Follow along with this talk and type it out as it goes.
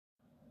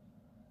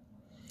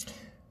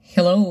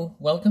Hello,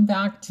 welcome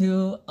back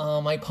to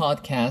my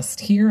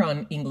podcast here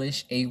on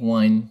English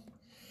A1.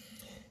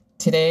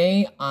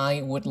 Today,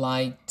 I would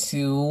like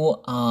to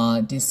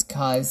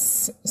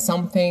discuss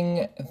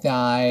something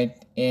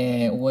that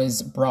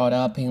was brought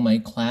up in my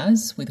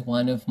class with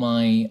one of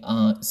my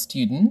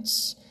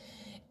students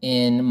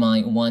in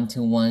my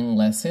one-to-one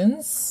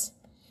lessons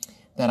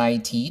that I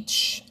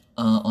teach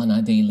on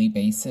a daily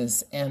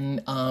basis.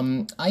 And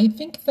I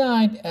think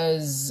that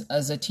as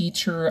a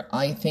teacher,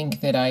 I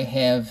think that I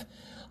have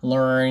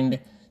learned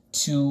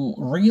to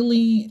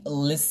really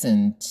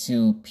listen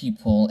to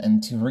people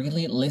and to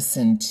really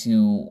listen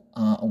to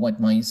what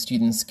my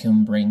students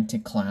can bring to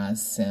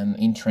class, and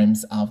in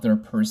terms of their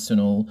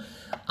personal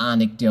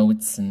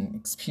anecdotes and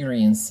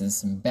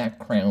experiences and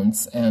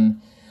backgrounds. And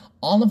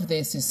all of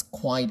this is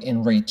quite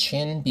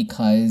enriching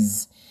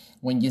because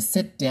when you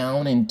sit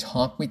down and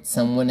talk with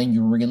someone and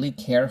you really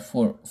care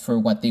for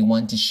what they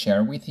want to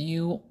share with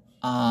you,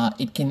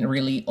 it can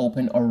really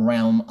open a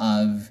realm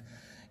of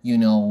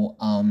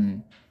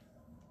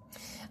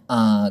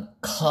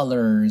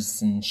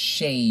colors and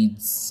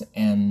shades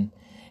and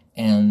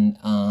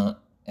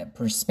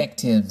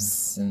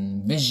perspectives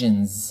and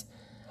visions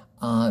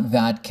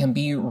that can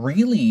be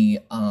really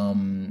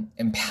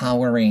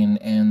empowering,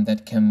 and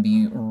that can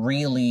be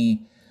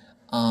really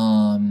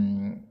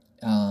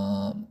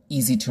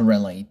easy to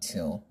relate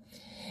to.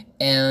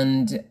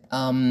 And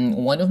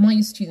one of my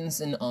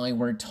students and I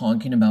were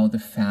talking about the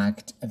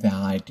fact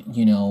that,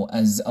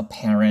 as a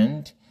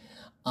parent,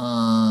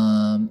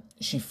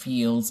 she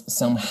feels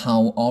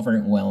somehow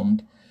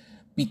overwhelmed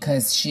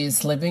because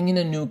she's living in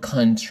a new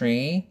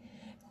country.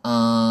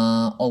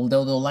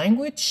 Although the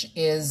language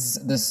is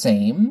the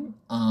same,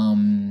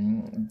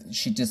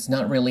 she does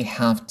not really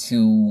have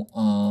to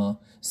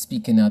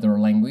speak another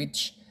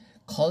language.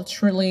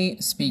 Culturally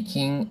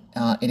speaking,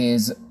 it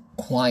is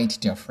quite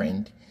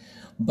different.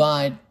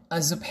 But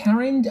as a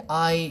parent,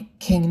 I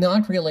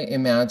cannot really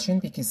imagine,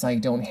 because I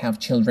don't have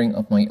children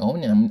of my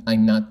own.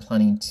 I'm not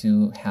planning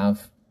to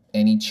have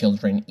any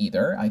children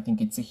either. I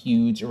think it's a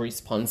huge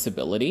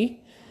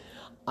responsibility.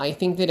 I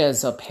think that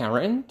as a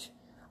parent,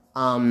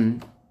 I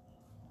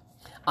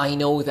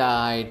know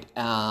that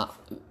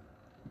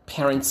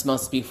parents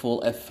must be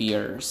full of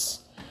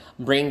fears.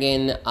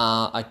 Bringing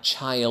a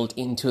child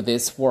into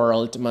this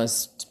world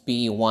must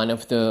be one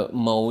of the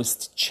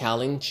most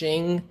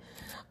challenging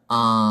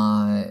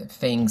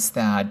things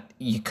that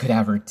you could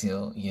ever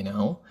do,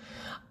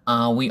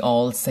 We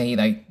all say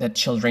that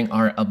children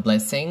are a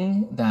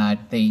blessing,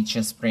 that they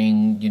just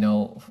bring,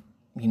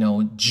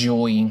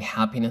 joy and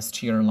happiness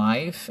to your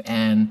life.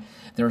 And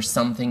there's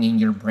something in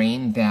your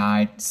brain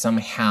that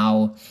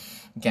somehow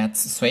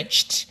gets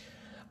switched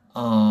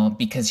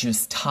because you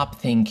stop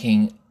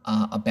thinking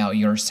about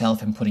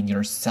yourself and putting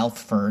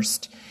yourself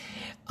first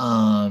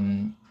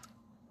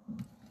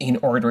in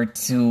order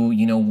to,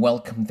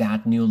 welcome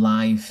that new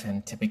life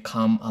and to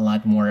become a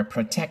lot more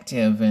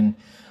protective and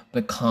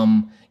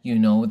become,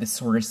 the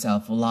source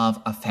of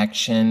love,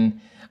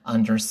 affection,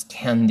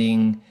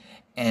 understanding,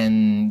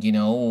 and,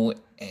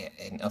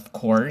 and of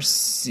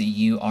course,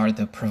 you are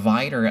the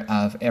provider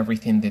of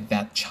everything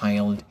that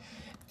child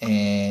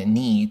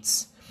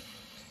needs.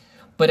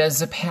 But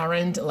as a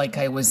parent, like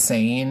I was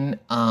saying,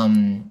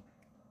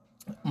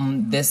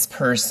 this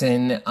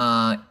person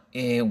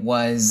it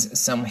was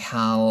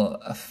somehow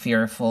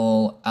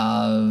fearful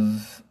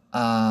of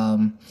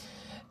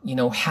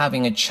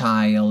having a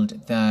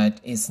child that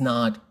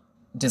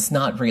does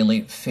not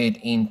really fit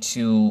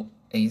into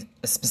a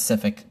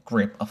specific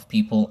group of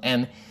people.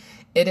 And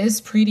it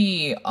is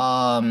pretty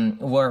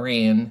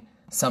worrying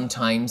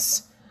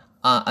sometimes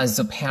as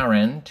a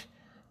parent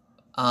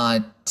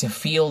to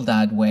feel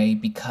that way,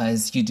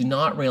 because you do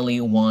not really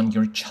want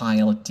your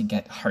child to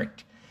get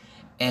hurt.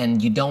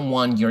 And you don't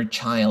want your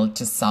child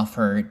to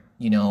suffer,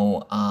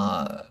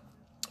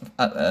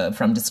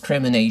 from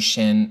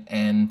discrimination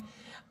and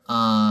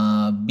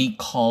be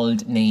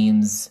called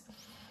names.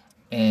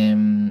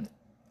 And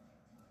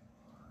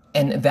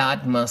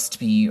that must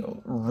be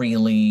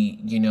really,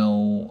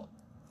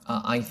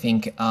 I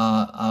think,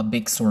 a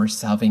big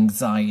source of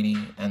anxiety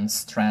and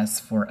stress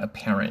for a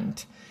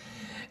parent.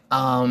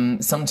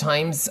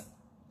 Sometimes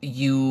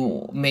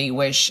you may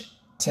wish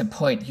to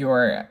put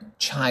your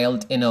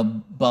child in a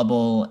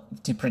bubble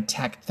to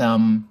protect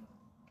them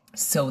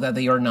so that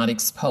they are not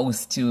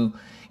exposed to,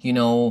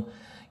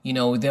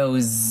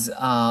 those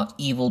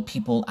evil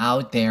people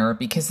out there,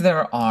 because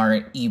there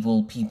are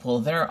evil people.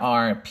 There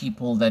are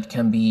people that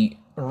can be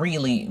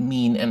really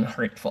mean and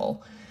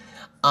hurtful.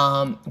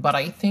 But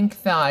I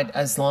think that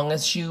as long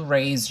as you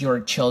raise your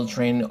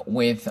children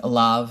with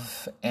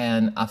love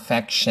and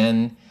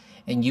affection,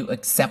 and you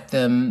accept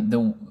them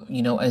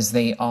as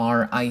they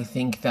are, I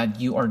think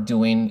that you are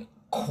doing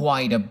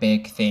quite a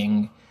big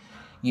thing,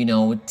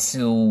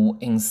 to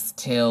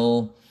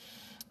instill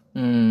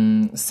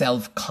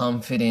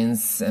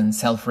self-confidence and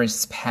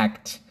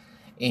self-respect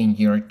in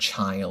your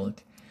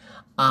child.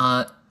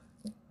 I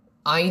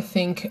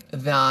think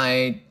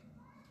that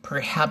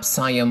perhaps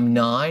I am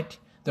not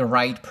the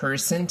right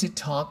person to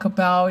talk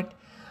about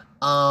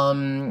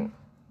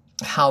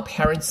how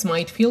parents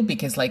might feel,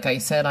 because like I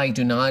said, I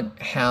do not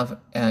have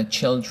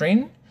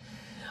children,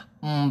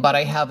 but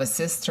I have a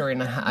sister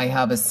and I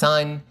have a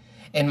son.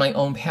 And my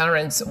own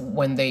parents,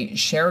 when they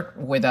shared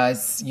with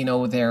us,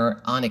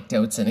 their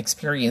anecdotes and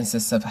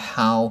experiences of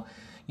how,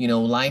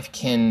 life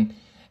can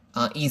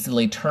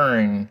easily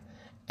turn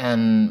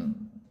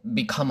and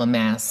become a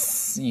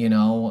mess,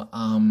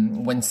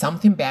 when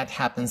something bad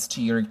happens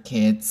to your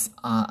kids,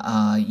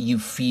 you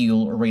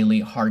feel really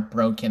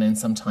heartbroken and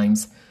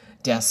sometimes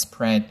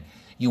desperate.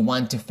 You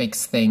want to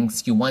fix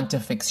things, you want to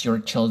fix your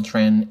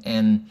children,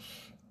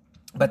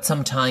 but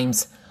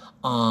sometimes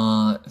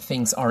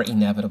things are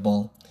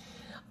inevitable.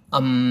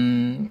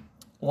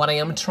 What I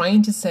am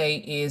trying to say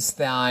is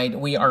that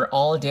we are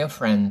all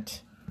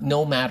different,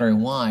 no matter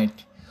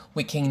what.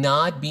 We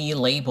cannot be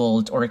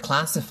labeled or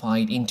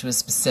classified into a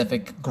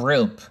specific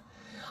group.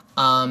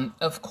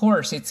 Of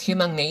course, it's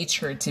human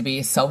nature to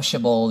be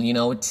sociable,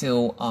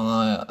 to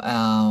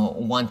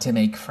want to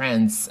make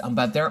friends.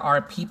 But there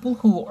are people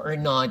who are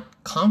not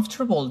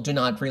comfortable, do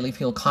not really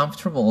feel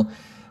comfortable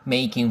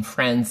making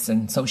friends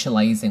and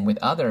socializing with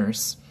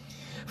others.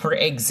 For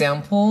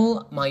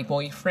example, my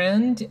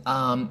boyfriend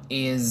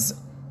is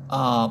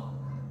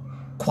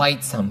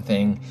quite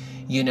something,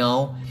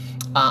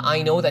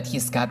 I know that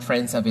he's got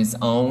friends of his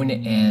own,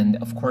 and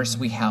of course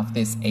we have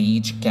this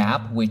age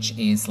gap, which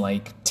is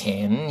like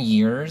 10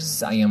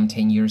 years. I am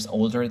 10 years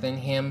older than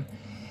him.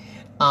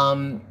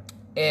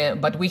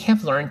 But we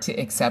have learned to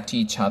accept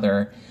each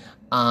other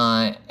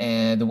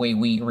the way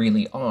we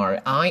really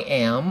are. I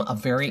am a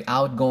very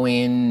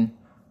outgoing,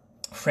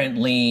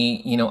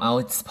 friendly,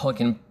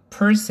 outspoken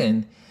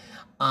person,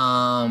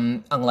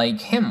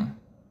 unlike him.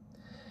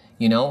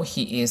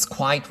 He is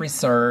quite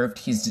reserved.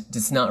 He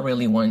does not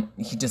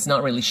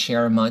really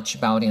share much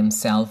about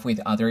himself with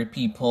other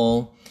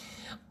people.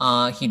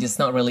 He does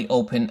not really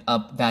open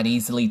up that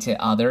easily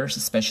to others,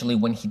 especially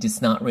when he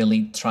does not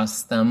really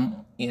trust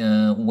them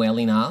well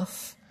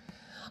enough.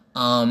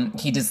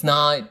 He does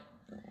not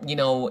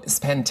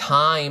spend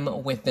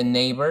time with the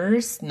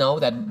neighbors. Now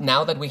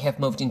that we have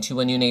moved into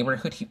a new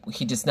neighborhood, he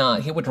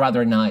would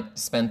rather not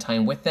spend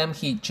time with them.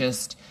 He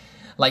just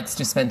likes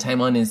to spend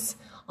time on his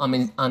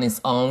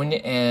own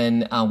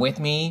and with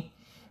me,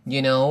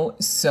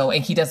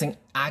 and he doesn't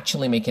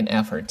actually make an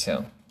effort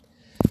to.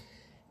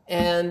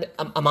 And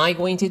am I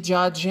going to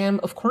judge him?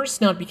 Of course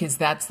not, because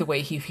that's the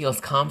way he feels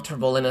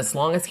comfortable, and as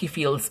long as he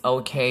feels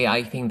okay,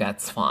 I think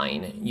that's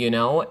fine,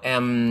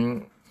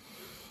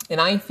 and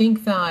I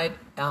think that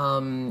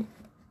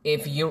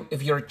if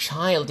your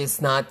child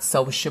is not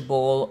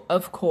sociable,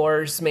 of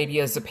course, maybe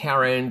as a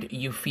parent,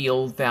 you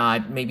feel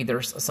that maybe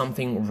there's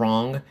something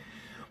wrong.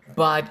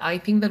 But I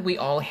think that we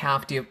all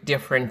have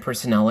different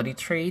personality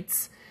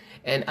traits.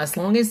 And as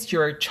long as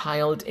your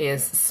child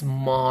is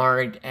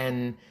smart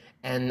and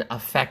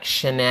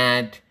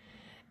affectionate,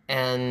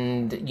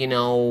 and,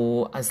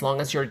 as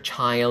long as your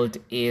child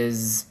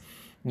is,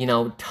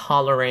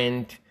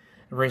 tolerant,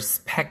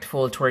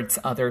 respectful towards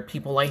other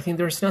people, I think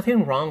there's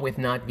nothing wrong with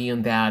not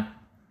being that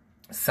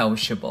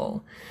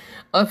sociable.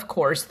 Of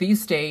course,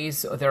 these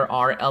days there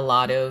are a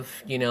lot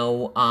of,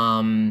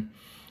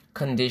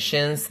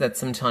 conditions that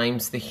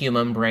sometimes the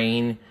human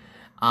brain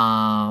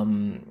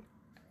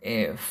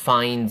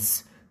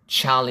finds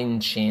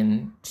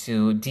challenging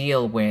to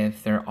deal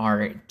with. There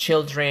are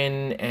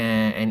children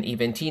and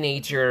even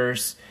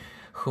teenagers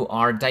who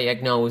are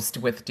diagnosed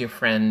with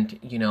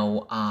different,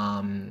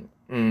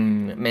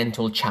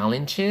 mental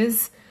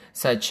challenges,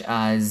 such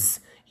as,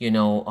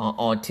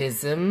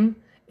 autism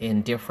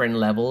in different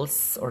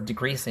levels or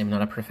degrees. I'm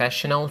not a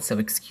professional, so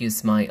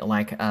excuse my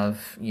lack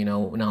of,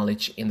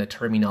 knowledge in the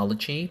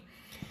terminology.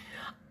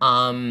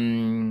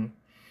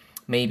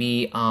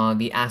 Maybe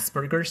the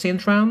Asperger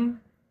syndrome.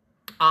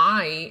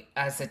 I,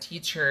 as a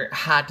teacher,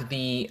 had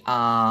the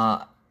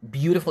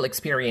beautiful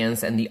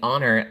experience and the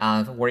honor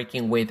of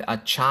working with a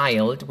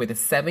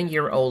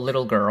 7-year-old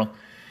little girl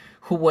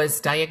who was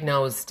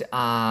diagnosed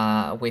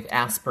with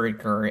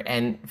Asperger.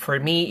 And for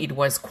me, it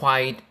was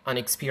quite an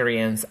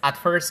experience. At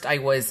first, I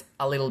was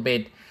a little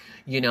bit,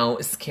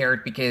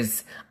 scared,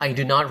 because I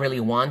do not really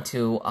want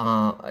to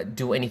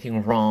do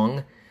anything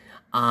wrong.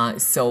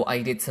 So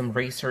I did some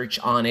research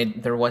on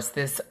it. There was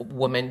this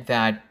woman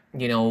that,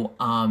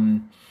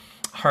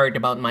 heard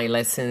about my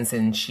lessons,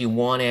 and she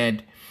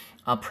wanted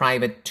a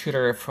private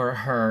tutor for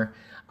her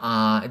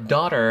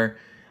daughter,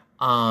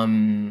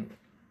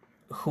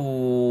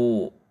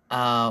 who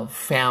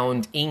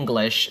found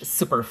English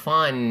super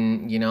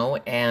fun,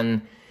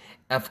 and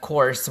of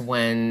course,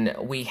 when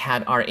we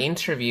had our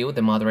interview,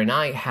 the mother and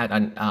I had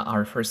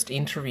our first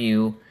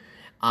interview,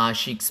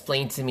 she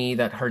explained to me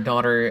that her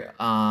daughter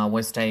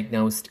was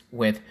diagnosed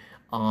with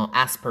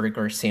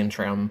Asperger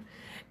syndrome.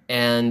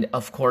 And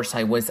of course,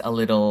 I was a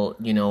little,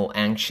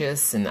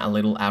 anxious and a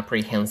little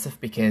apprehensive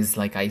because,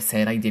 like I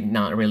said, I did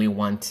not really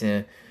want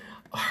to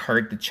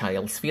hurt the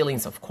child's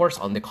feelings. Of course,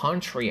 on the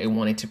contrary, I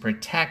wanted to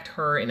protect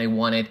her, and I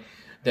wanted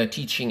the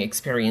teaching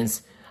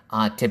experience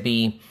to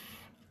be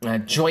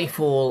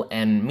joyful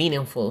and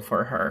meaningful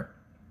for her.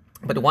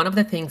 But one of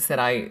the things that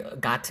I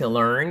got to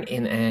learn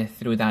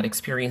through that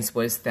experience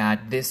was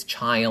that this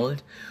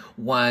child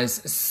was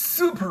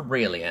super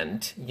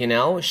brilliant.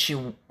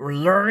 She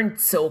learned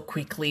so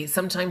quickly.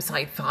 Sometimes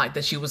I thought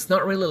that she was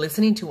not really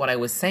listening to what I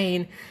was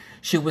saying.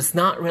 She was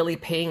not really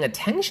paying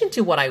attention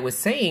to what I was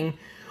saying,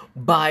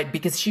 but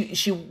because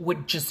she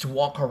would just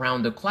walk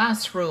around the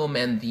classroom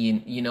and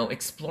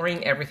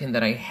exploring everything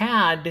that I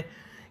had,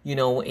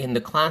 in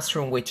the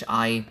classroom, which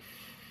I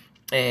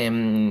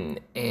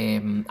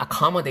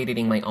accommodated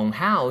in my own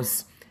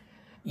house,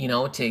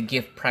 to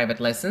give private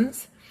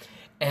lessons.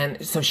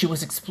 And so she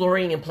was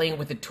exploring and playing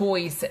with the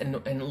toys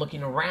and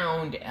looking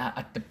around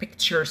at the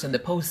pictures and the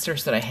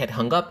posters that I had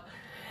hung up.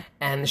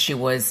 And she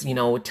was,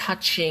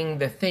 touching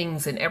the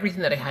things and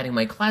everything that I had in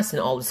my class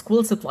and all the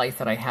school supplies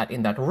that I had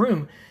in that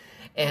room.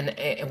 And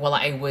while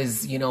I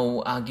was,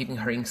 giving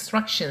her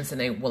instructions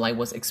and while I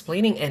was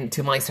explaining, and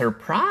to my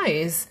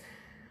surprise,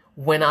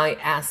 when I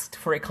asked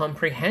for a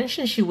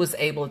comprehension, she was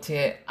able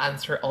to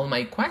answer all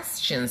my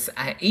questions.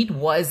 It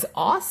was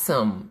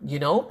awesome,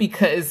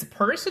 because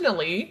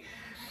personally,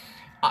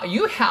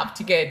 you have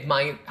to get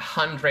my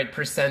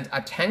 100%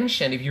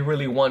 attention if you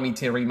really want me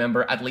to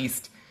remember at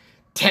least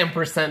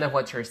 10% of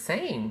what you're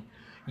saying,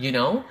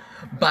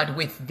 But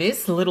with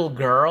this little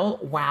girl,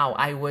 wow,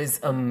 I was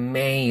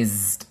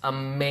amazed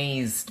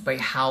by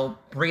how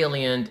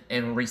brilliant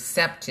and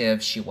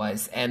receptive she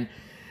was. And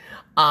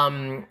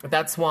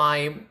that's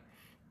why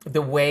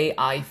the way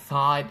I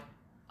thought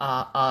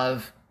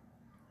of,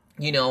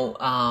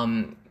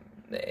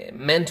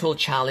 mental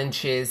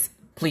challenges,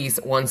 please,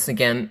 once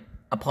again,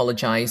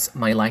 apologize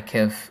my lack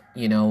of,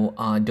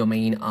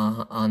 domain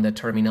on the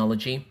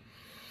terminology.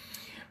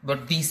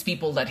 But these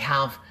people that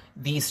have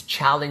these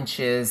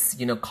challenges,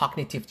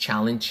 cognitive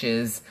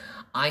challenges,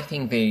 I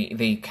think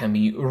they can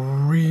be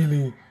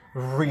really,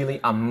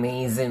 really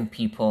amazing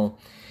people.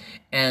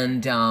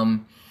 And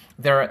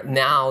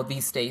now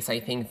these days, I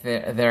think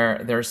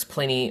there's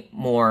plenty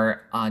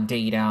more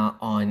data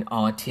on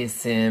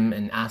autism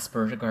and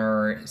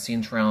Asperger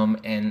syndrome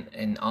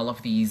and all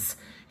of these,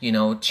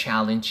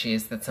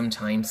 challenges that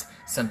sometimes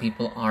some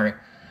people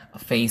are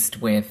faced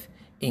with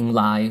in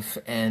life.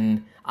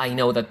 And I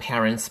know that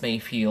parents may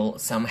feel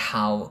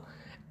somehow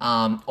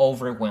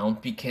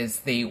overwhelmed because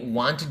they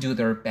want to do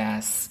their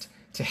best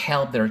to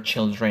help their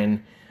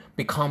children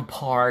become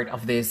part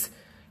of this,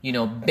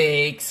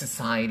 big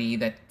society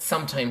that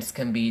sometimes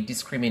can be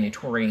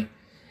discriminatory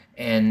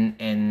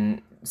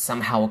and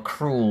somehow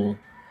cruel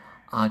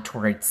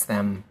towards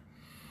them.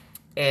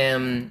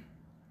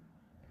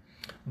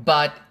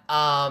 But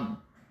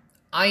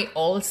I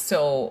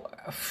also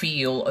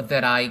feel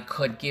that I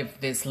could give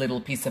this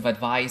little piece of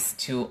advice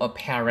to a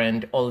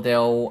parent,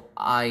 although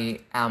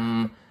I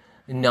am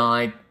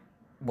not,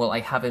 I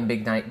haven't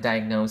been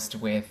diagnosed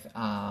with,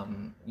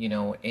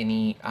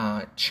 any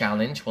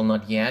challenge. Well,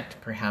 not yet.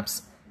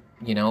 Perhaps,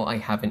 I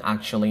haven't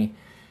actually,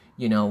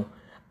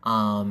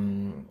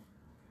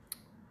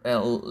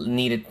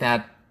 needed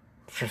that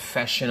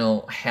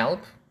professional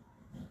help.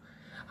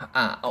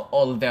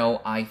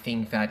 Although I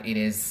think that it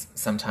is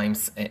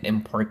sometimes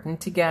important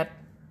to get,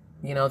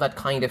 that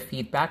kind of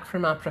feedback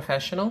from a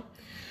professional.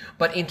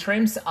 But in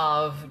terms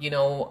of,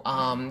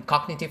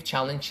 cognitive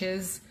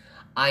challenges,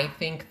 I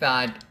think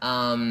that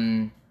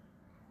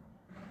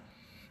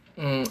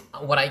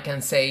what I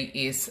can say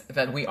is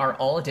that we are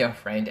all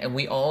different and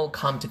we all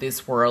come to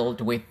this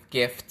world with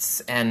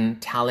gifts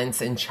and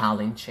talents and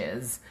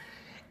challenges.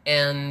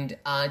 And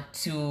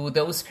to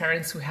those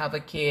parents who have a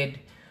kid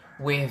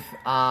with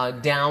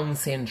Down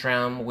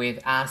syndrome,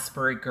 with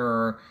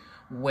Asperger,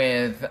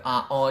 with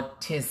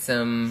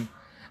autism,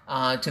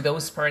 to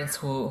those parents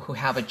who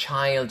have a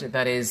child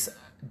that is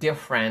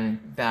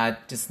different,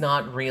 that does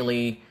not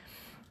really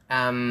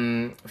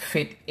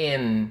fit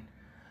in,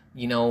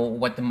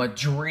 what the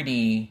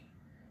majority,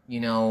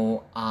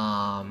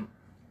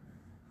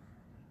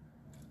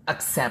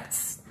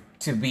 accepts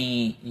to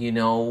be,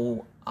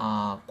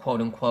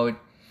 quote unquote,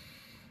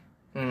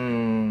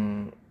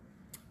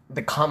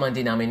 the common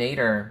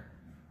denominator,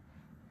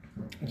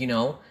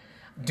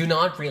 do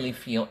not really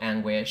feel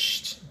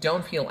anguished.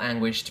 Don't feel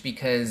anguished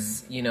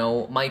because,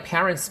 my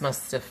parents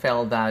must have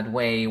felt that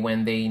way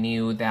when they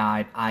knew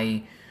that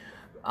I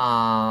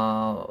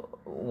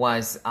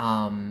was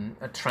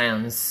a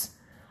trans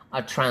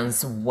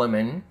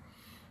woman.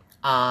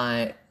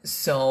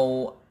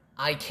 So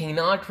I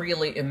cannot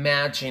really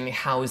imagine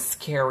how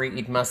scary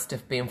it must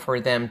have been for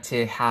them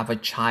to have a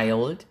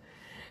child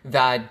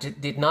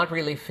that did not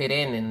really fit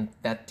in and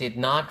that did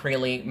not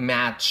really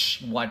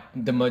match what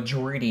the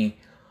majority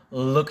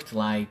looked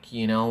like,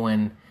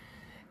 and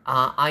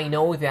I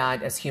know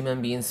that as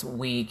human beings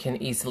we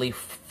can easily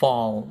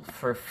fall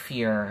for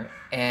fear,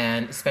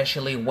 and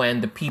especially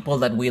when the people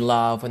that we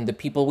love and the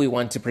people we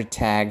want to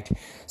protect,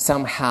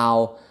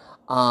 somehow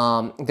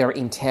their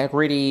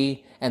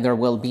integrity and their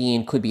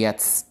well-being could be in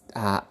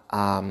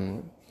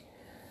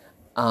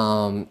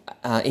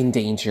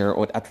danger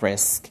or at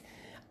risk.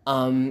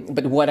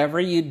 But whatever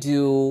you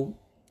do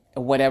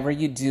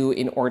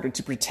in order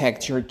to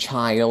protect your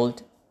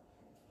child,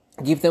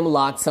 give them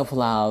lots of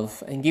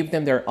love and give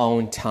them their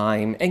own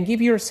time and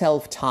give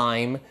yourself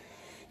time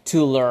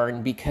to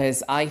learn,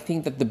 because I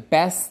think that the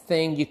best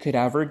thing you could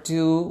ever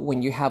do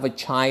when you have a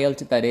child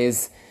that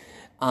is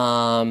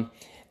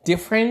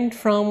different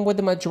from what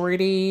the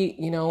majority,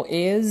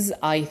 is,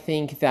 I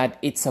think that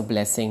it's a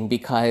blessing,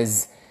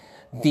 because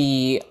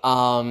the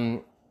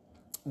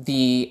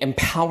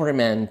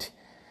empowerment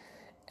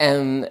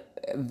and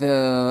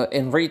the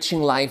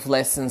enriching life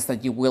lessons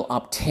that you will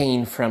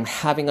obtain from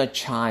having a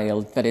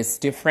child that is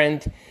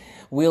different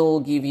will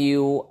give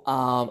you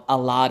a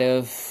lot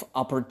of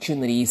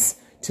opportunities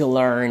to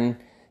learn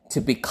to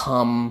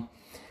become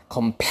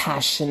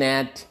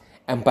compassionate,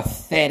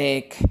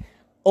 empathetic,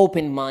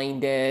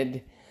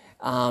 open-minded.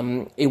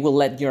 It will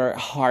let your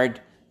heart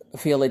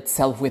fill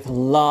itself with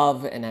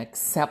love and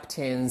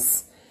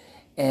acceptance,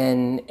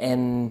 and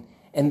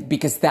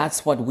because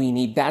that's what we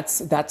need. That's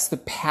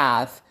the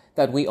path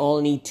that we all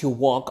need to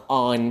walk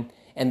on,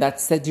 and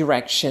that's the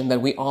direction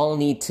that we all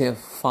need to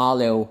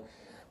follow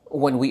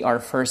when we are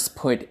first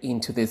put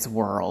into this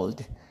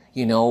world.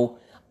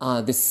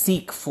 The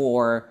seek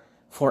for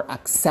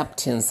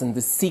acceptance and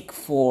the seek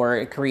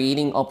for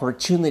creating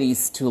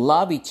opportunities to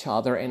love each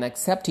other and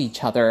accept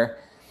each other,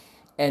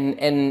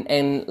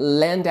 and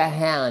lend a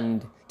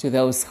hand to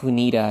those who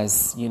need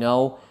us.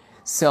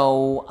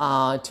 So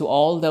to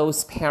all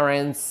those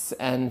parents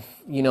and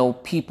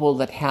people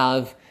that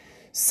have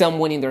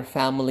someone in their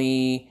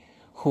family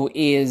who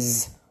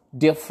is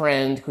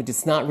different, who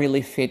does not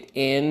really fit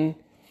in,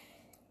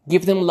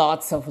 give them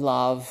lots of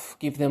love,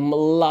 give them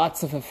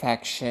lots of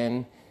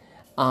affection,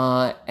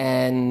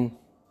 and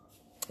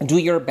do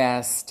your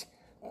best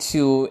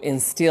to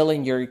instill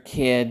in your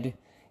kid,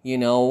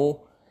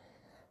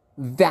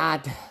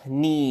 that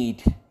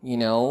need,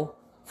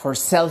 for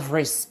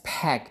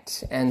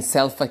self-respect and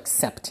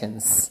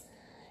self-acceptance,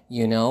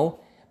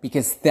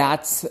 because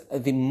that's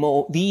the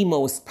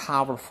most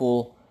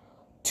powerful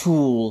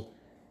tool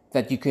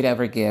that you could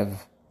ever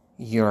give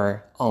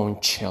your own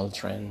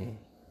children.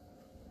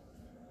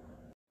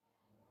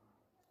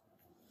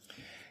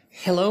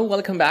 Hello,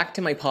 welcome back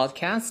to my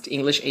podcast,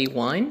 English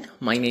A1.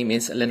 My name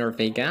is Leonor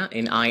Vega,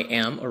 and I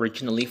am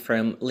originally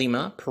from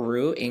Lima,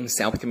 Peru, in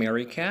South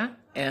America.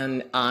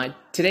 And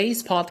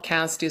today's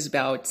podcast is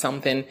about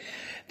something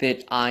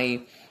that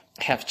I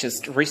have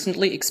just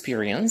recently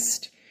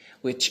experienced,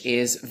 which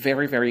is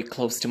very, very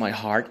close to my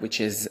heart, which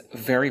is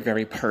very,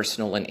 very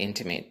personal and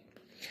intimate.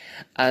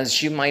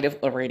 As you might have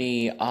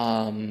already,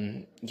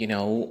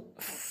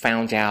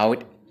 found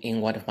out in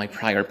one of my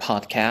prior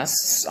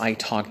podcasts, I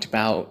talked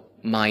about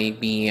my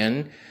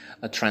being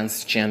a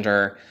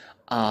transgender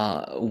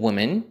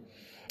woman.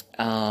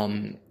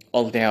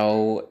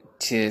 Although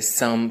to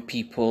some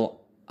people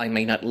I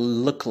may not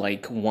look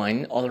like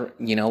one,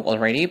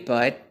 already,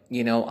 but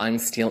I'm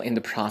still in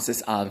the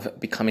process of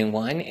becoming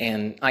one,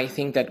 and I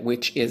think that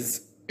which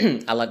is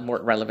a lot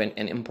more relevant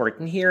and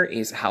important here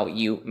is how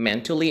you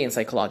mentally and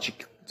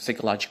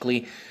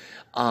psychologically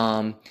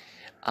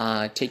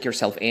take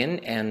yourself in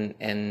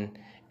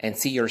and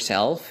see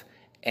yourself,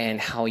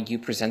 and how you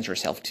present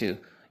yourself to,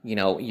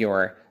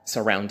 your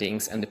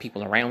surroundings and the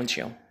people around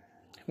you.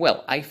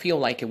 Well, I feel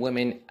like a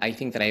woman. I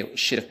think that I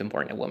should have been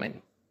born a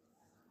woman.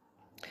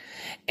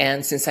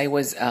 And since I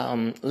was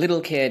a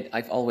little kid,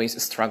 I've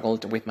always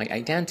struggled with my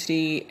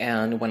identity.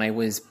 And when I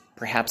was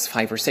perhaps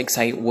 5 or 6,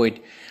 I would,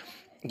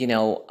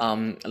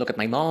 look at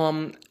my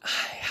mom,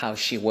 how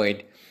she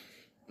would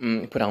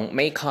put on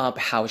makeup,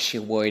 how she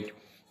would,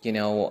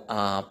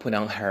 put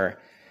on her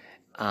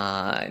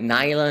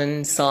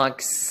nylon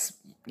socks,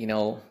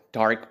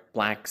 dark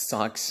black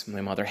socks.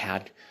 My mother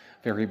had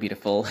very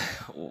beautiful,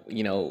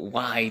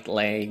 white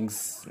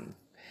legs.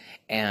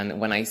 And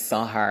when I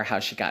saw her, how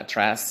she got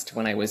dressed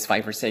when I was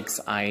 5 or 6,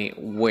 I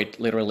would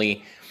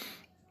literally,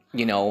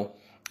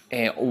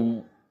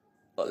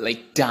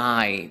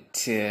 die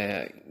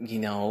to,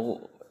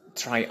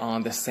 try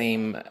on the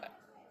same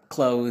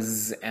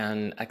clothes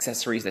and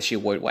accessories that she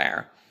would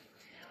wear.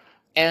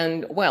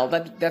 And, well,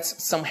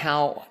 that's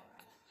somehow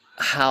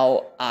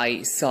how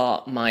I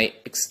saw my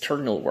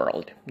external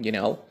world,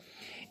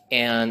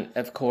 And,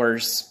 of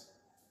course,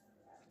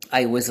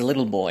 I was a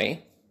little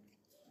boy,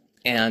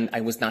 and I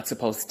was not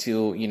supposed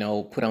to,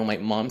 put on my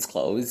mom's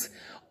clothes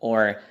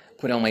or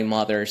put on my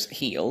mother's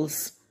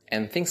heels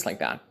and things like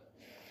that.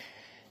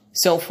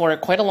 So for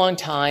quite a long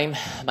time,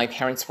 my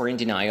parents were in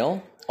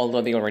denial,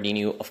 although they already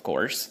knew, of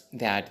course,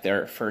 that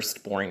their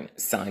firstborn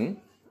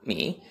son,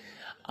 me,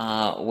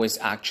 was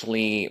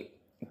actually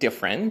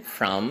different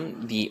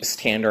from the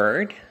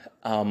standard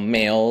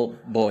male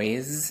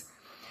boys.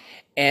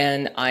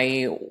 And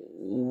I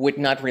would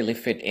not really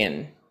fit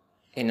in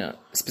a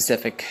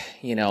specific,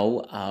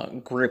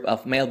 group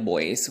of male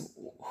boys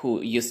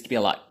who used to be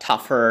a lot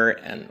tougher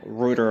and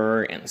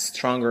ruder and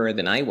stronger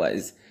than I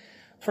was,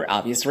 for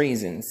obvious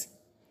reasons.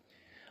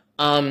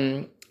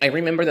 I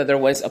remember that there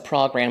was a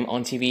program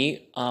on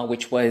TV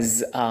which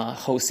was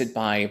hosted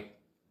by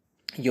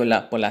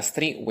Yola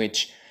Polastri,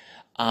 which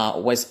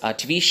was a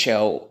TV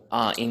show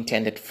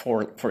intended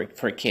for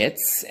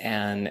kids,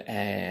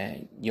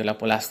 and Yola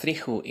Polastri,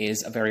 who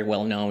is a very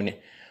well-known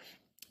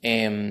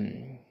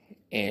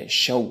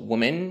show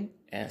woman,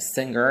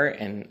 singer,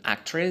 and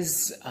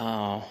actress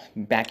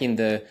back in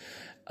the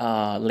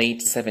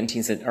late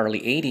 70s and early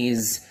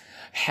 80s,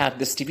 had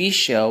this TV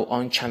show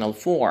on Channel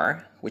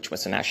 4, which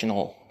was a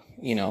national,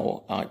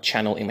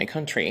 channel in my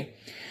country,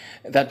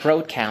 that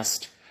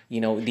broadcast,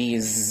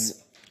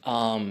 these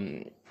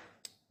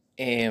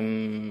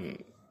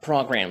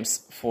programs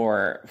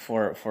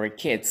for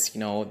kids.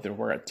 There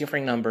were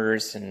different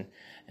numbers and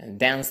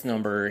dance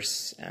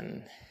numbers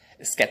and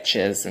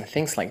sketches and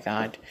things like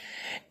that.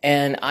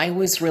 And I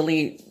was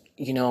really,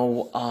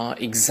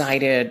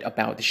 excited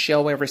about the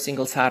show every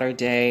single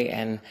Saturday,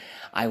 and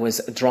I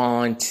was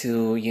drawn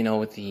to,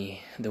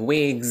 the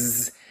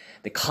wigs,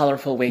 the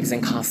colorful wigs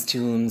and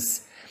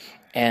costumes,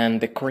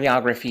 and the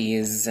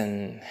choreographies,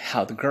 and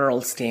how the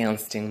girls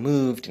danced and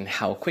moved, and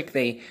how quick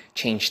they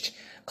changed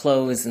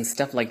clothes and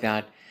stuff like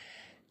that.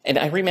 And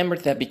I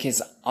remembered that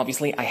because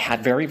obviously I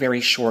had very,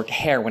 very short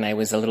hair when I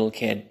was a little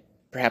kid.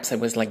 Perhaps I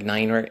was like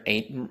 9 or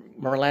 8,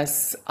 more or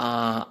less.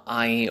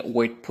 I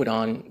would put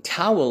on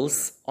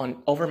towels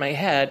over my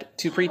head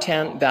to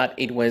pretend that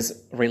it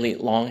was really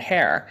long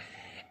hair.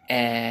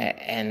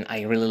 And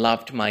I really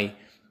loved my,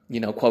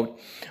 quote,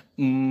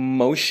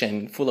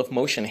 full of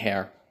motion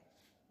hair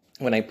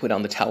when I put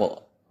on the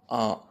towel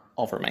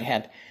over my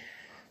head.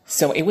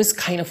 So it was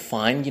kind of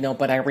fun,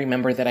 but I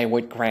remember that I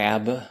would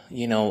grab,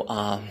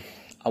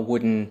 a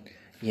wooden,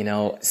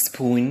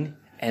 spoon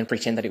and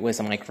pretend that it was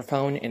a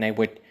microphone, and I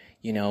would,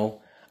 lip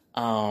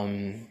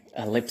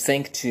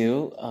sync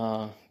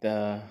to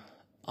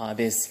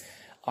this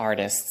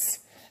artist's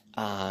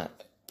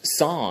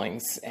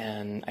songs,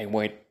 and I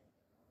would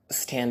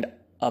stand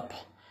up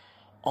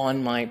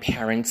on my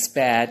parents'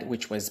 bed,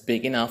 which was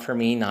big enough for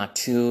me not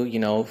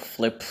to,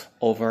 flip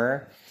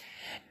over.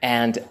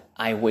 And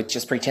I would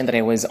just pretend that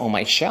I was on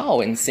my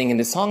show and singing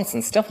the songs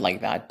and stuff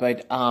like that.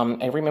 But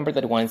I remember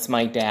that once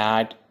my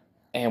dad,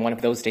 and one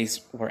of those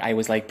days where I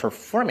was like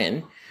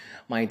performing,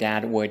 my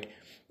dad would,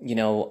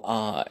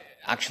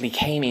 actually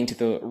came into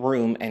the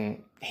room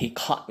and he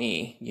caught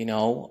me,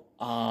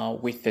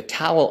 with the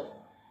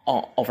towel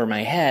over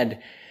my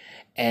head.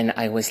 And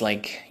I was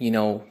like,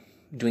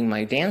 doing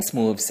my dance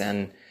moves,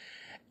 and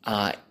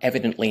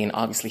evidently and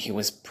obviously he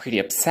was pretty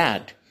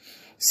upset.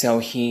 So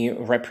he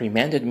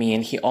reprimanded me,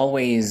 and he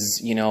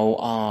always,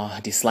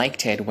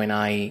 disliked it when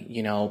I,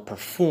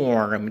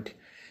 performed,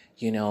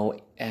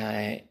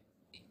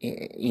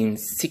 in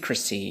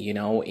secrecy,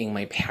 in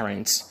my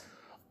parents'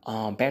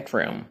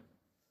 bedroom.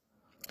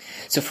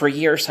 So for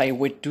years I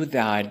would do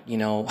that,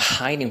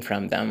 hiding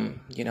from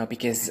them,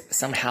 because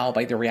somehow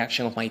by the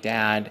reaction of my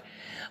dad,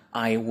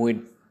 I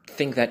would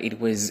think that it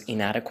was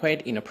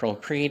inadequate,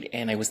 inappropriate,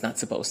 and I was not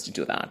supposed to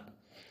do that.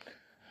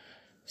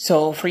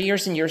 So for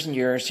years and years and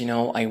years,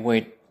 I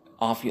would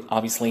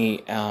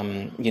obviously,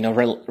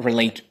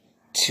 relate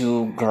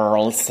to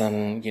girls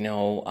and,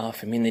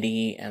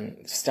 femininity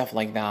and stuff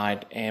like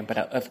that. But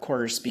of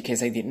course,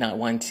 because I did not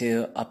want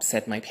to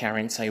upset my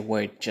parents, I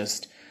would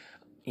just,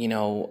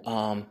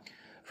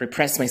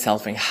 repress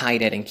myself and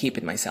hide it and keep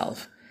it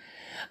myself.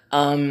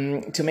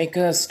 To make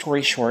a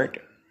story short,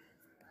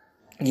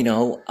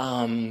 now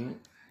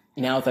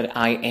that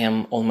I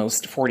am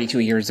almost 42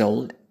 years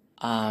old,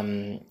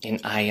 and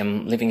I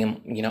am living,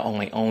 on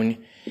my own,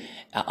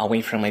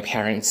 away from my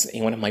parents.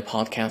 In one of my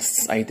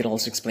podcasts, I did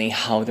also explain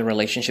how the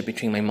relationship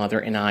between my mother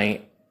and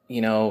I,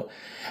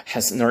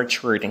 has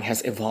nurtured and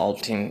has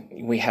evolved,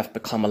 and we have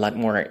become a lot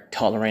more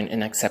tolerant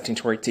and accepting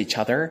towards each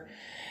other,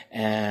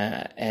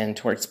 and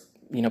towards,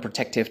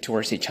 protective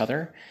towards each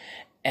other.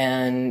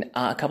 And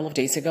a couple of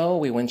days ago,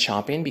 we went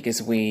shopping because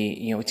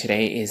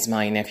today is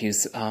my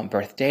nephew's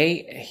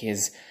birthday,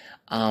 his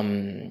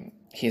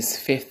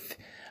 5th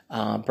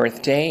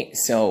birthday.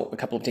 So a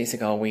couple of days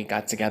ago, we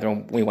got together.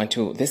 We went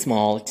to this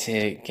mall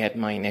to get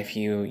my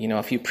nephew,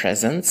 a few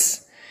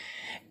presents.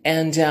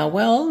 And,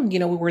 we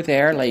were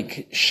there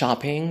like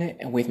shopping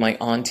with my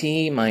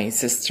auntie, my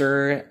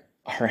sister,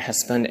 her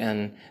husband,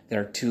 and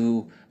their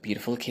 2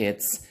 beautiful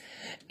kids.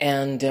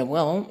 And,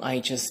 I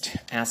just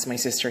asked my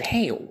sister,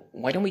 hey,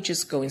 why don't we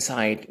just go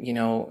inside,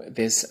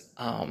 this,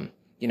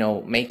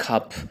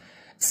 makeup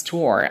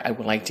store? I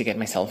would like to get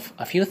myself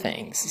a few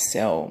things.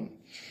 So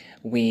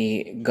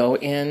we go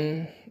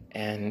in,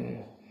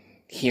 and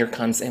here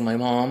comes in my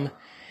mom.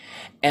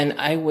 And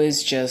I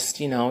was just,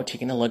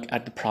 taking a look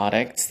at the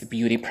products, the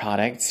beauty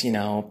products,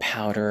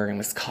 powder and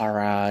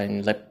mascara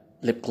and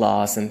lip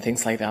gloss and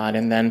things like that.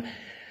 And then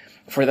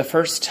for the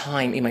first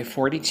time in my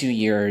 42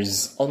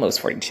 years,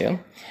 almost 42,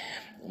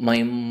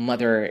 my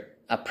mother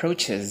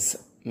approaches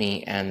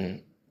me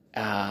and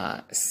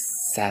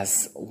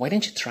says, why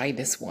don't you try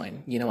this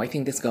one? I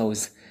think this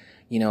goes,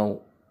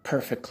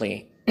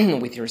 perfectly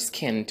with your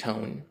skin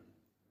tone.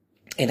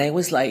 And I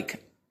was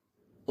like,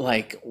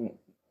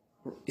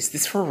 is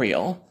this for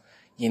real?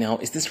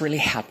 Is this really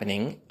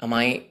happening? Am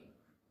I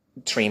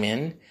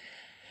dreaming?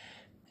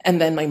 And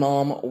then my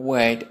mom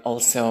would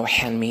also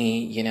hand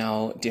me,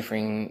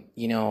 different,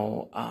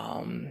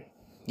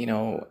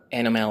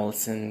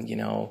 enamels and,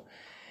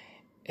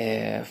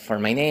 for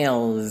my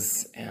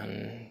nails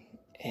and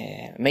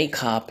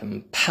makeup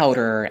and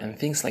powder and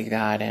things like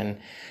that. And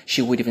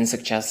she would even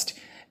suggest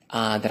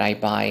that I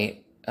buy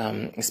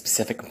a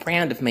specific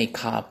brand of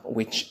makeup,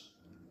 which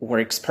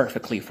works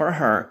perfectly for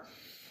her.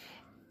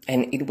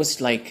 And it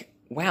was like,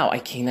 wow, I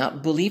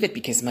cannot believe it,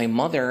 because my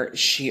mother,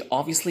 she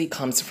obviously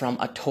comes from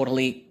a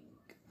totally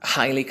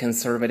highly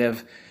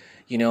conservative,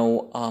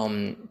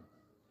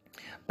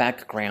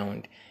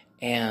 background.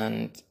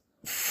 And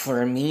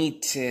for me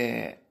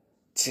to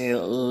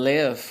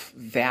live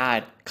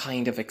that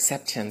kind of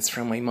acceptance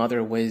from my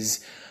mother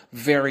was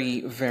very,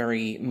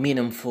 very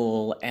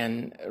meaningful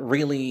and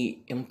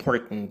really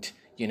important.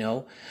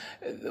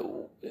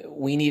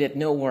 We needed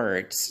no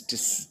words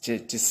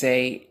to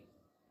say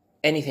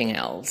anything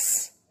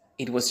else.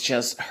 It was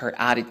just her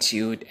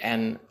attitude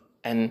and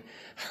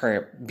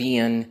her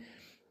being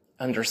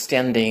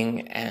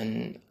understanding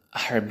and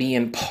her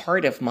being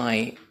part of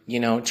my,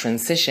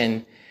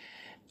 transition,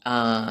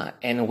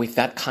 and with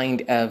that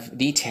kind of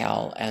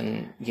detail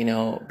and,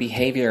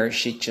 behavior.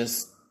 She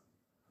just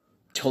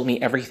told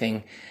me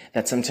everything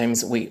that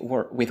sometimes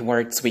with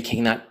words we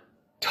cannot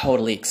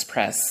totally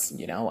express,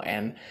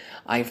 and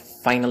I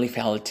finally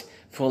felt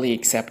fully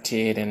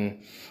accepted. And,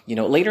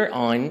 later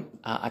on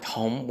at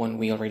home, when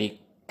we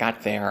already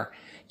got there,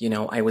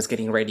 I was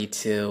getting ready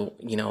to,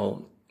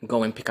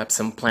 go and pick up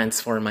some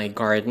plants for my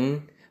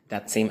garden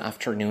that same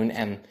afternoon.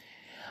 And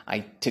I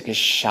took a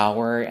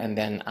shower, and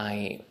then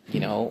I,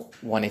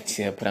 wanted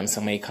to put on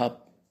some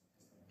makeup.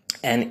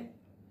 And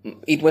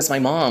it was my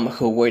mom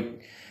who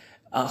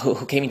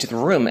came into the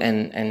room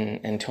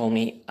and told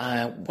me,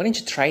 why don't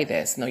you try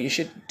this? No, you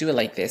should do it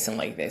like this and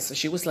like this. So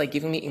she was like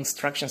giving me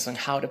instructions on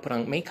how to put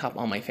on makeup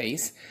on my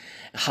face,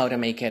 how to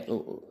make it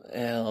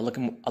look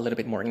a little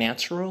bit more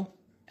natural.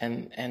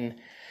 And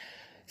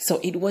so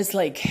it was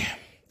like,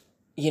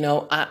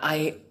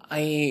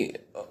 I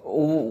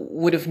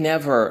would have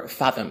never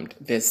fathomed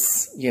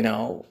this,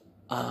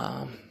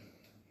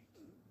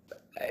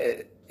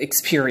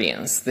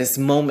 experience, this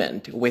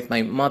moment with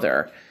my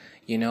mother.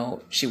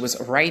 She was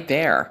right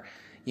there,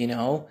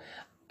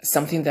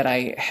 something that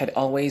I had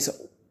always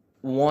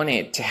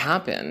wanted to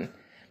happen.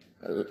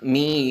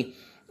 Me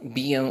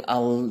being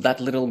that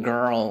little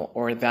girl,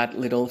 or that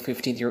little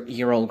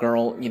 15-year-old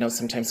girl,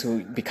 sometimes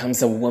who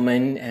becomes a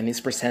woman and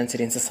is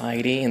presented in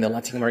society in the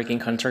Latin American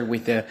country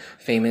with the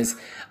famous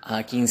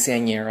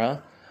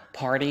quinceañera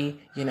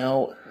party.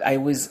 I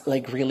was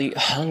like really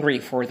hungry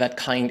for that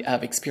kind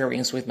of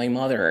experience with my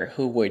mother,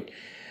 who would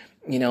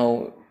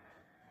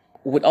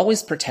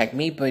always protect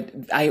me, but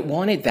I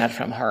wanted that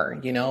from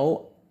her,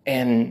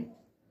 and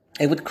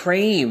I would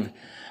crave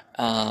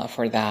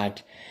for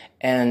that.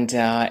 And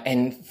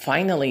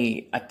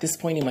finally, at this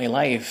point in my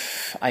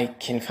life, I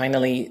can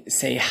finally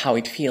say how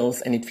it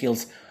feels, and it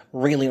feels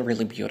really,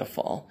 really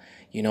beautiful.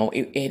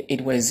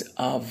 It was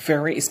a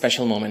very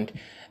special moment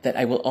that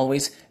I will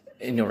always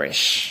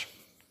nourish.